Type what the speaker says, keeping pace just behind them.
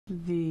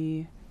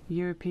The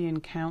European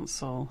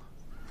Council,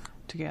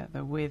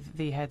 together with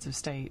the heads of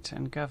state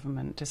and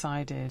government,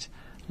 decided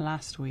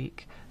last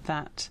week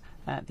that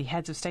the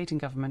heads of state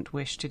and government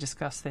wish to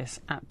discuss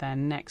this at their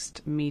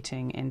next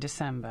meeting in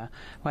December,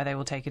 where they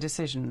will take a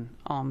decision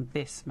on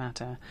this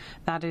matter.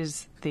 That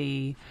is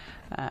the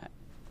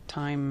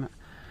time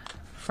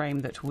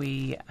frame that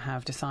we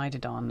have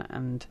decided on,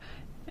 and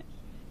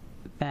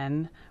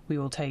then we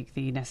will take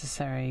the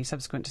necessary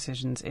subsequent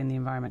decisions in the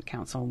Environment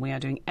Council. We are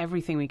doing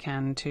everything we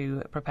can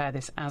to prepare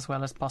this as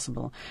well as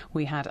possible.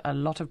 We had a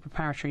lot of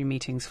preparatory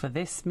meetings for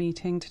this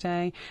meeting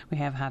today. We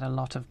have had a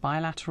lot of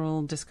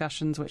bilateral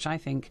discussions, which I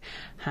think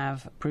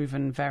have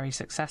proven very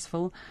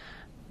successful.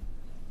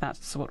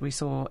 That's what we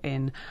saw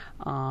in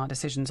our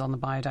decisions on the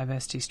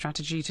biodiversity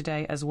strategy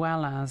today, as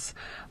well as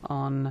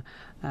on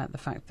the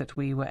fact that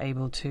we were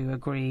able to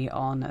agree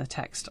on a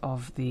text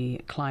of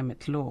the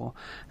climate law,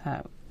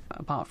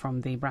 apart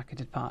from the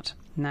bracketed part.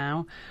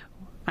 Now,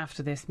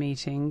 after this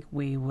meeting,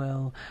 we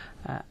will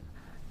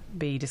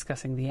be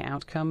discussing the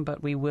outcome,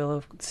 but we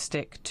will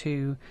stick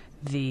to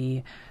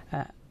the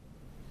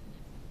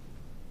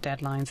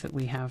deadlines that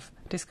we have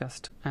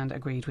discussed and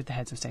agreed with the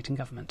heads of state and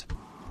government.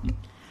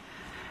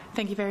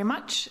 Thank you very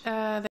much.